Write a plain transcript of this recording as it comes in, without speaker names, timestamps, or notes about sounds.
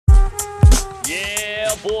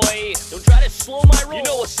up, boy? Don't try to slow my roll. You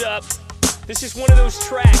know what's up. This is one of those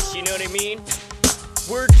tracks, you know what I mean?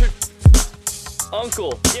 Word to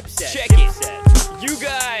Uncle. Dipset. Check it. You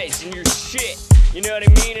guys and your shit. You know what I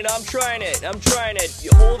mean? And I'm trying to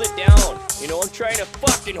hold it down. You know, I'm trying to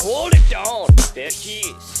fucking hold it down, bitch.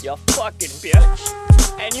 Jeez, you fucking bitch.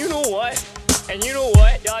 And you know what?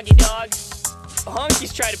 Doggy dog.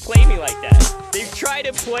 Honkies try to play me like that. They've tried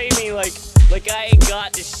to play me like I ain't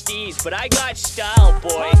got the steez, but I got style, boy.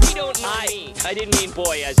 Honky don't mean me. I didn't mean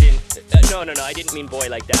boy as in, no, I didn't mean boy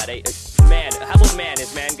like that. Man, how about man?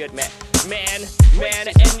 Is man good? Man, and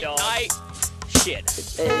shit.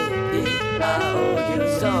 It's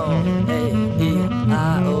AEIOU song.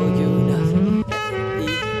 AEIOU nothing.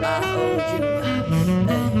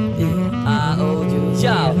 AEIOU.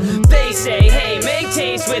 Yo, they say, hey, make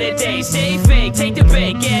taste with a day. Stay fake, take the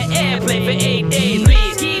bait, get airplay for 8 days.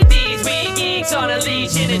 Please keep these weak geeks on a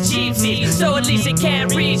leash in a cheap seat, so at least it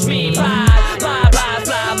can't reach me. Fly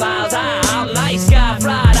miles high. I'm nice guy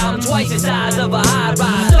fried. I'm twice the size of a high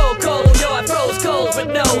ride. So cold, yo, I froze cold with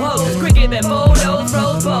no hose. Quicker than photos,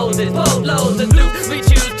 froze poses, boatloads of blue. We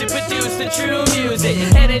choose to produce the true music.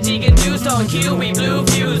 Energy induced on cue, we blue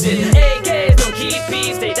fuses. AKs don't keep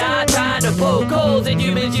peace, they die trying to poke holes. And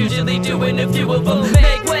humans usually doing a few of them.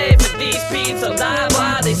 Make way for these beats alive.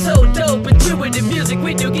 Why they so dope? Intuitive music,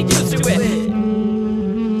 we do get used to it.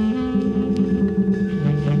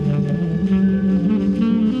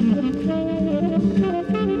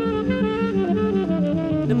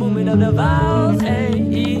 The movement of the vowels,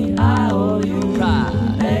 AEIOU. Pride,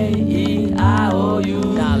 AEIOU.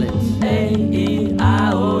 Knowledge,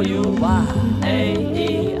 AEIOU. Why,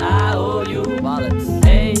 AEIOU. Wallets,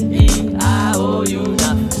 AEIOU.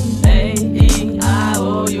 Nothing,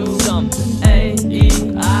 AEIOU. Something,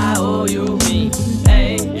 AEIOU. Me,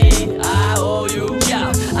 AEIOU. Yo,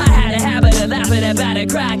 I had a habit of laughing about it,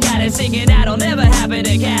 crack at it, singing I don't never happen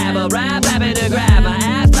to cab a rap, happen to grab my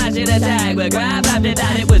ass, flashing a tag, but grab after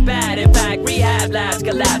that it was bad. In fact, rehab labs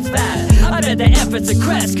collapsed fast. I bet the efforts of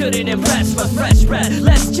crest couldn't impress my fresh breath.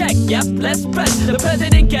 Let's check, yep, let's press. The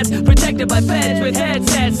president gets protected by feds with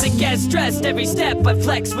headsets that get stressed. Every step I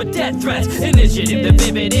flex with death threats. Initiative, the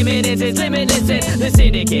vivid imminence is limitless. And the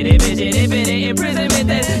syndicate envision infinite imprisonment.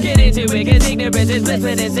 Then get into it, cause ignorance is bliss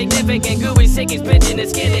and insignificant. Gooey sick is pinching the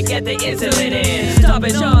skin to get the insulin in.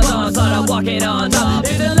 Stopping Sean's on, start up walking on top.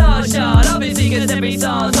 It's a long shot, obviously cause every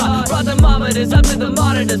song's hot. Brought the thermometers up to the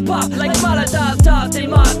monitors pop. Like Molotovs tossed in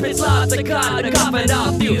mosh pits, lost a cot, a coffin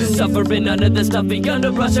off you. Suffering under the stuffy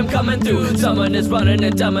underbrush, I'm coming through. Someone is running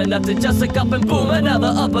and dumb enough to just look up and boom.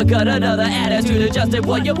 Another uppercut, another attitude adjusted.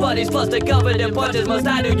 What your buddies plus the government punches, must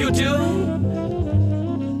I do you too?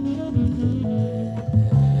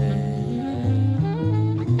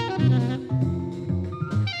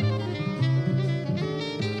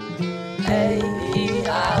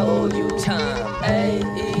 AEIOU time,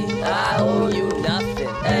 AEIOU nothing,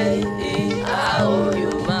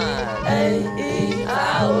 AEIOU mind,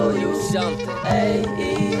 AEIOU something,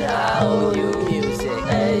 AEIOU music,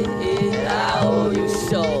 AEIOU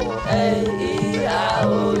soul,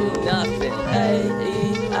 AEIOU nothing,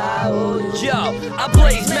 AEIOU. Yo, I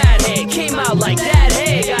blaze mad hate, came out like that,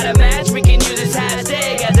 hey, got a match, we can use this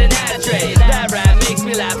hashtag as an ashtray. That rap makes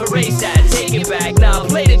me laugh, erase that, take it back, now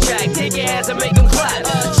play the track, take your hands and make them clap.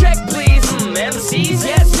 Check please, MCs,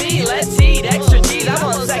 yes me, let's eat extra G's, I'm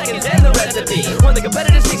on seconds and the recipe. When the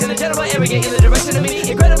competitor speaks in the general arrogant in the direction of me,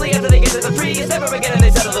 incredibly after they get to the free, it's never again and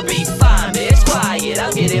they settle the beat. Fine, it's quiet,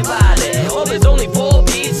 I'm getting violent. Oh, there's only 4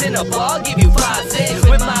 beats in a ball, give you 5, 6.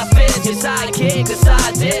 With my fist, your sidekick, the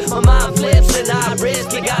side dip. My mind flips and I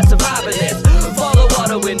risk, you got surviving this. Follow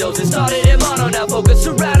water windows, it started in mono, now focus,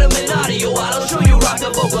 surround them in audio. I'll show you rock the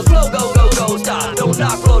vocals, flow, go, go, go, stop. Don't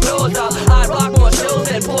knock, flow, doors off. I rock more shows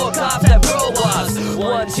than poor cops that grow ups.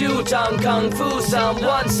 1, 2, tongue, kung fu,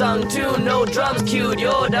 someone sung 2, no drums cued.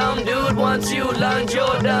 You're dumb, dude. Once you lunge,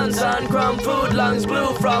 you're done, son. Crumb food, lungs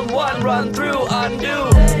blue from 1 run through, undo.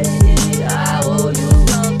 AEIOU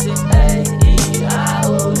something,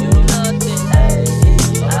 AEIOU nothing,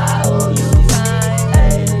 AEIOU time,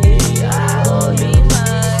 AEIOU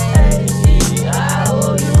mind,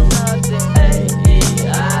 AEIOU nothing,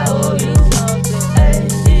 AEIOU something,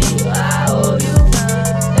 AEIOU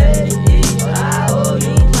time,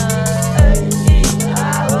 AEIOU mind,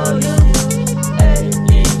 AEIOU,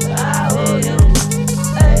 AEIOU,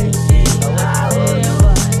 AEIOU,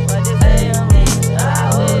 what you say?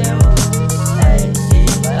 AEIOU.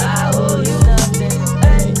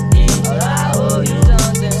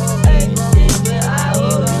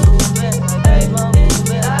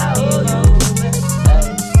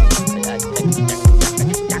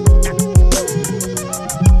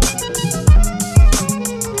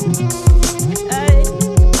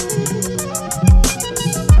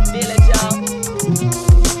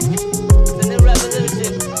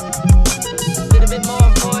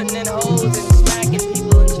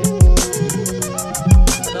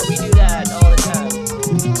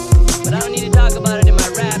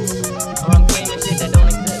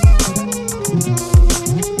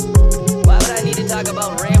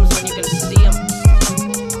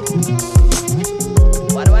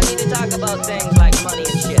 thing